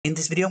In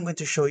this video, I'm going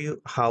to show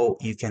you how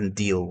you can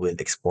deal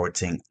with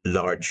exporting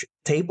large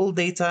table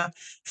data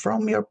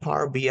from your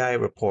Power BI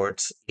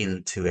reports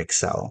into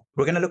Excel.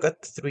 We're going to look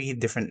at 3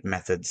 different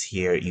methods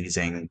here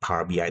using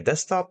Power BI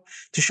Desktop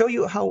to show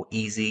you how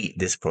easy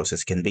this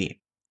process can be.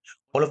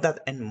 All of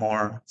that and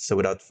more. So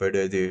without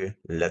further ado,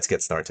 let's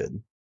get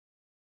started.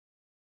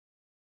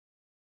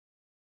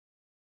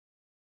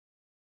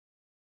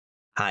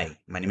 Hi,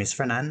 my name is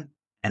Fernan,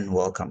 and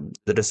welcome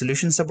to the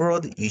Solutions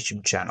Abroad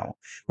YouTube channel,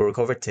 where we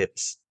cover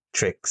tips,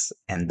 tricks,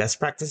 and best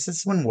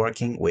practices when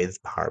working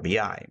with Power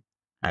BI.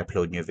 I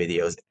upload new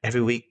videos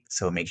every week,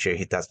 so make sure you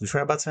hit that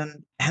subscribe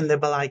button and the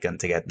bell icon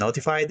to get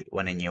notified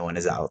when a new one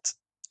is out.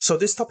 So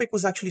this topic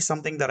was actually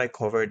something that I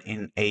covered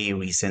in a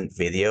recent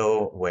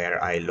video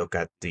where I look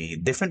at the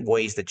different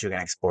ways that you can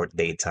export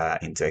data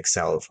into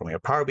Excel from your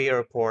Power BI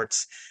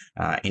reports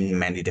in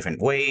many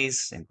different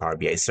ways, in Power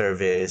BI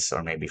Service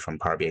or maybe from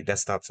Power BI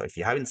Desktop. So if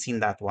you haven't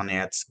seen that one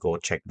yet, go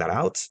check that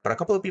out. But a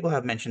couple of people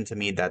have mentioned to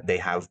me that they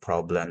have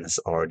problems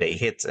or they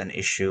hit an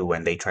issue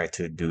when they try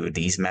to do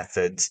these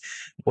methods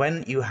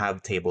when you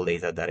have table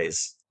data that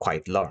is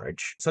quite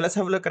large. So let's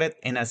have a look at it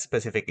in a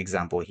specific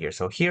example here.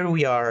 So here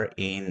we are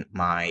in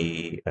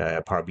my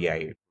Power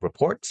BI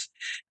reports,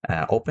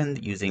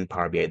 opened using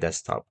Power BI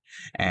Desktop.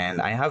 And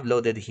I have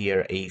loaded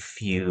here a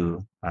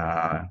few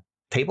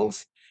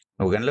tables.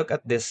 We're going to look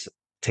at this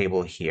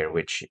table here,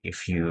 which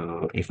if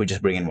we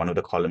just bring in one of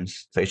the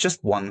columns, so it's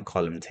just one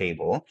column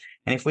table.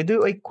 And if we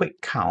do a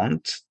quick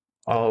count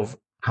of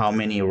how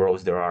many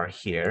rows there are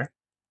here,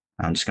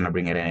 I'm just going to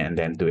bring it in and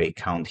then do a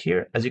count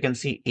here. As you can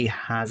see, it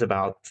has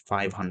about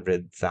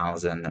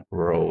 500,000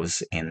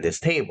 rows in this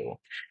table.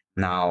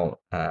 Now,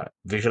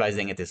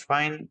 visualizing it is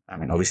fine. I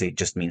mean, obviously, it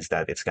just means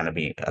that it's going to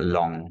be a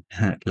long,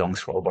 long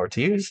scroll bar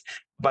to use.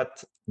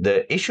 But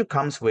the issue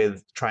comes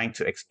with trying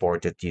to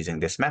export it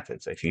using this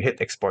method. So if you hit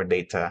export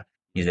data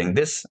using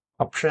this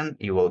option,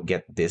 you will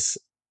get this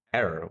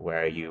error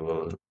where you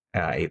will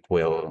it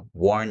will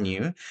warn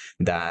you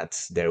that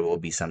there will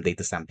be some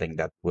data sampling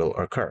that will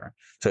occur.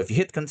 So if you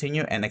hit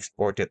continue and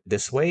export it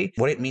this way,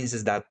 what it means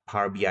is that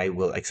Power BI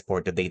will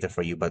export the data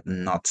for you, but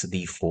not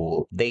the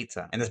full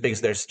data. And that's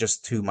because there's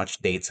just too much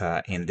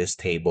data in this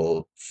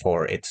table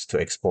for it to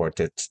export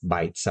it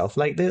by itself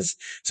like this.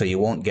 So you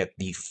won't get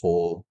the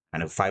full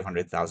kind of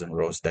 500,000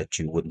 rows that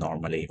you would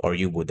normally or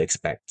you would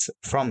expect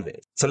from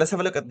this. So let's have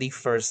a look at the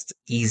first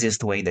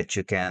easiest way that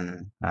you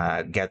can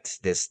get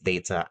this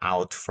data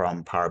out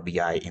from Power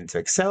BI into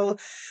Excel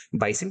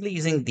by simply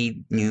using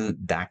the new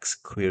DAX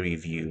Query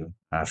View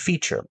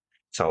feature.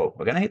 So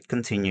we're going to hit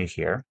continue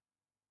here.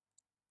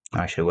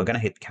 Actually, we're going to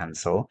hit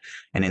cancel.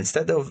 And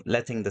instead of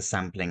letting the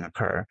sampling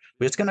occur,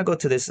 we're just going to go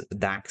to this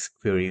DAX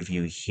Query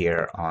View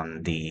here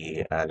on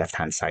the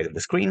left-hand side of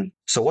the screen.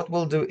 So what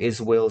we'll do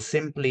is we'll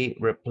simply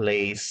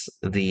replace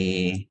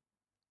the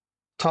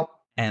top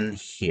N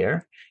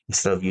here.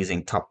 Instead of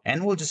using top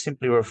N, we'll just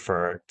simply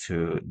refer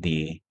to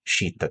the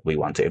sheet that we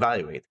want to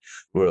evaluate.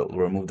 We'll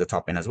remove the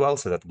top N as well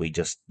so that we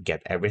just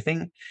get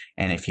everything.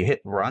 And if you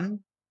hit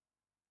run,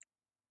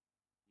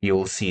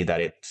 you'll see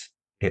that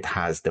it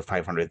has the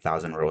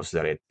 500,000 rows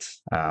that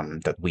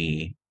that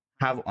we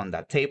have on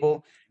that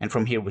table. And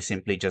from here, we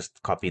simply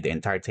just copy the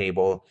entire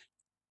table,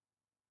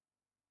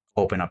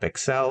 open up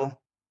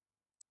Excel,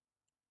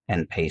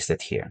 and paste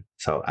it here.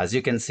 So as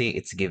you can see,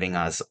 it's giving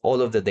us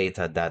all of the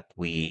data that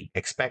we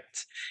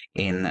expect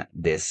in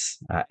this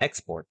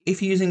export.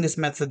 If you're using this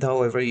method,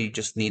 however, you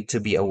just need to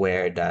be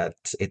aware that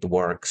it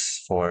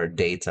works for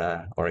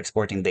data or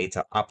exporting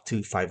data up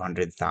to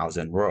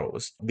 500,000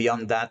 rows.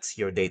 Beyond that,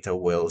 your data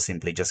will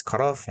simply just cut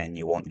off and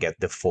you won't get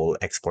the full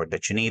export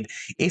that you need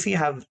if you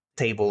have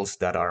tables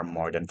that are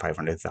more than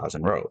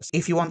 500,000 rows.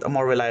 If you want a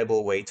more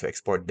reliable way to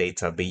export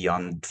data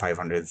beyond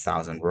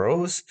 500,000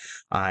 rows,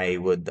 I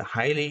would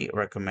highly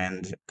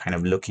recommend kind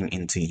of looking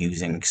into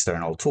using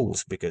external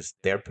tools because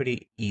they're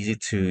pretty easy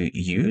to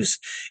use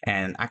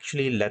and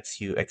actually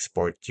lets you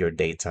export your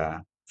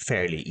data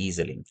fairly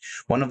easily.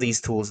 One of these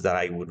tools that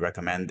I would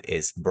recommend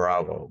is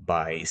Bravo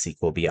by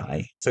SQL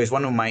BI. So it's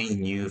one of my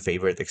new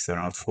favorite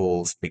external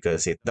tools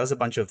because it does a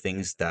bunch of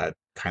things that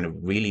kind of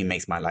really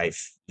makes my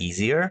life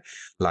easier,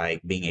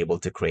 like being able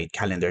to create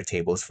calendar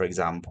tables, for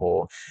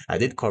example. I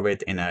did cover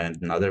it in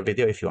another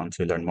video if you want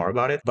to learn more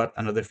about it, but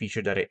another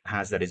feature that it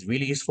has that is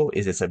really useful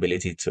is its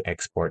ability to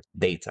export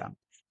data.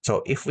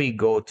 So if we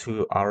go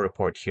to our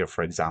report here,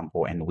 for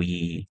example, and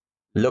we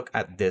look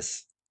at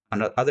this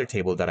another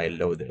table that I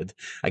loaded,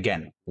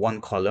 again, one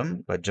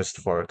column, but just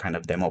for kind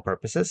of demo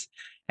purposes.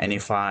 And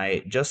if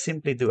I just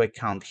simply do a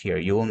count here,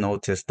 you will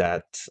notice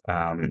that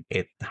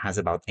it has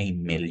about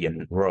 1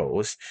 million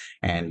rows.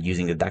 And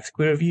using the DAX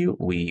Query View,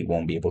 we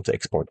won't be able to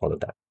export all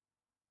of that.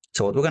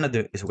 So what we're going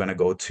to do is we're going to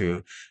go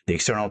to the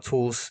external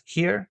tools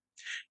here,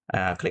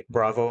 click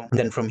Bravo.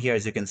 Then from here,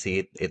 as you can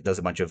see, it does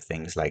a bunch of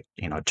things like,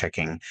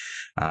 checking,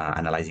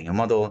 analyzing a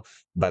model.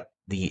 But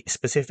the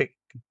specific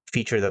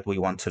feature that we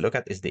want to look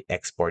at is the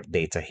export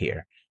data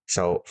here.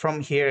 So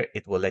from here,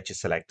 it will let you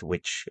select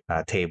which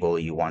table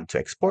you want to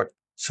export.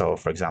 So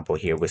for example,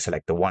 here we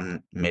select the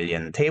 1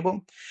 million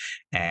table,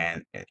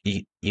 and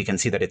you can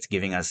see that it's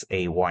giving us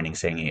a warning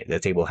saying the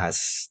table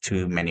has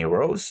too many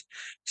rows.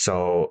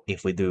 So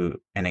if we do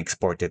and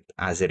export it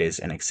as it is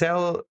in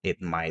Excel,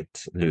 it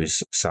might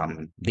lose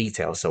some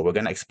details. So we're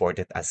going to export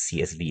it as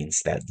CSV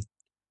instead.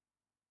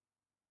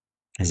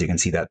 As you can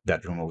see,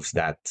 that removes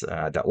that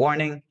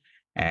warning.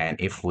 And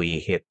if we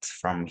hit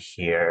from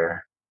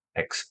here,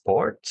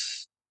 export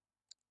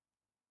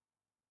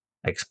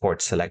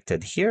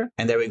selected here,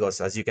 and there we go.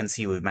 So as you can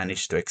see, we've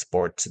managed to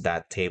export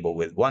that table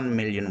with 1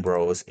 million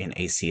rows in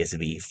a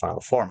CSV file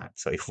format.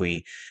 So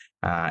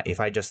if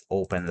I just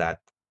open that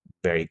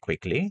very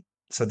quickly,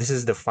 so this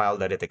is the file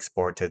that it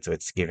exported. So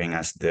it's giving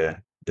us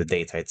the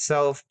data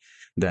itself,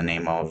 the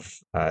name of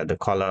the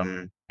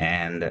column,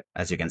 and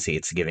as you can see,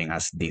 it's giving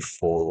us the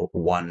full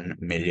 1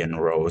 million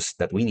rows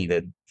that we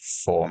needed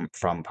from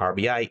Power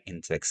BI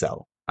into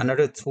Excel.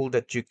 Another tool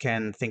that you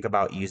can think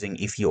about using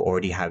if you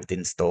already have it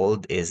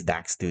installed is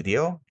DAX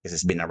Studio, because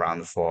it's been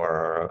around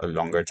for a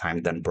longer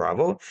time than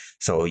Bravo.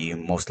 So you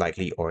most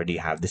likely already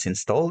have this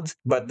installed,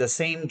 but the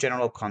same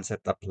general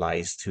concept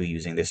applies to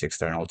using this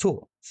external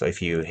tool. So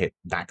if you hit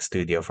DAX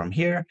Studio from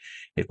here,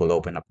 it will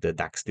open up the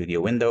DAX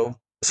Studio window.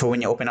 So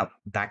when you open up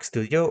DAX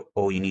Studio,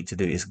 all you need to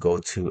do is go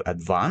to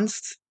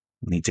Advanced,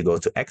 you need to go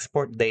to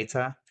Export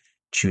Data,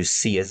 choose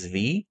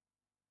CSV,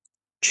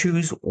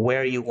 choose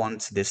where you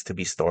want this to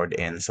be stored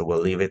in. So we'll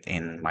leave it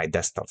in my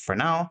desktop for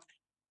now.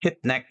 Hit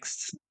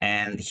next,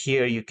 and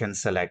here you can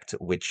select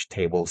which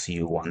tables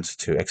you want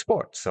to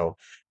export. So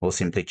we'll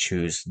simply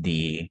choose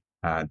the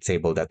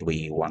table that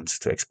we want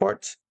to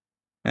export.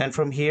 And then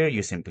from here,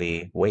 you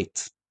simply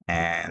wait.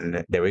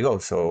 And there we go.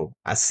 So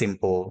as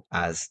simple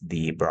as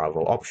the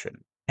Bravo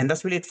option. And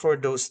that's really it for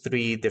those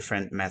 3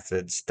 different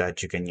methods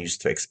that you can use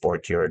to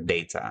export your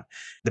data.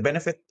 The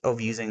benefit of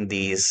using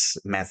these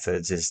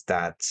methods is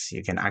that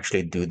you can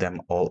actually do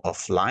them all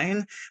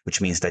offline,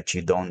 which means that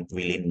you don't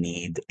really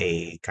need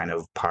a kind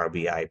of Power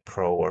BI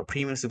Pro or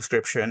Premium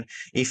subscription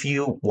if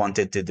you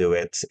wanted to do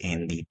it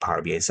in the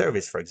Power BI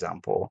service, for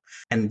example.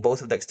 And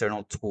both of the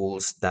external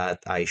tools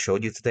that I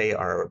showed you today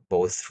are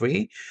both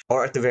free,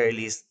 or at the very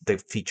least, the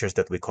features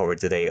that we covered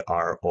today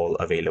are all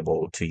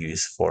available to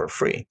use for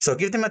free. So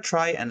give them a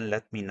try and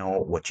let me know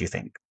what you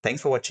think.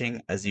 Thanks for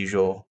watching. As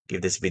usual,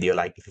 give this video a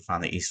like if you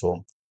found it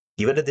useful.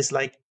 Give it a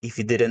dislike if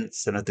you didn't,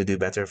 so not to do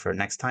better for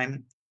next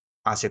time.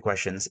 Ask your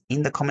questions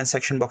in the comment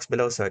section box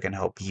below so I can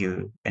help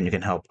you and you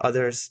can help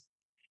others.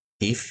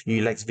 If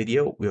you like this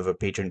video, we have a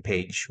Patreon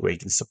page where you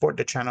can support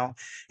the channel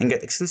and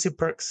get exclusive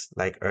perks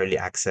like early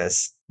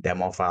access,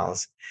 demo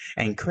files,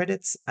 and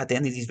credits at the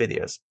end of these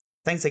videos.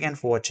 Thanks again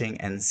for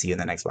watching and see you in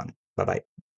the next one. Bye-bye.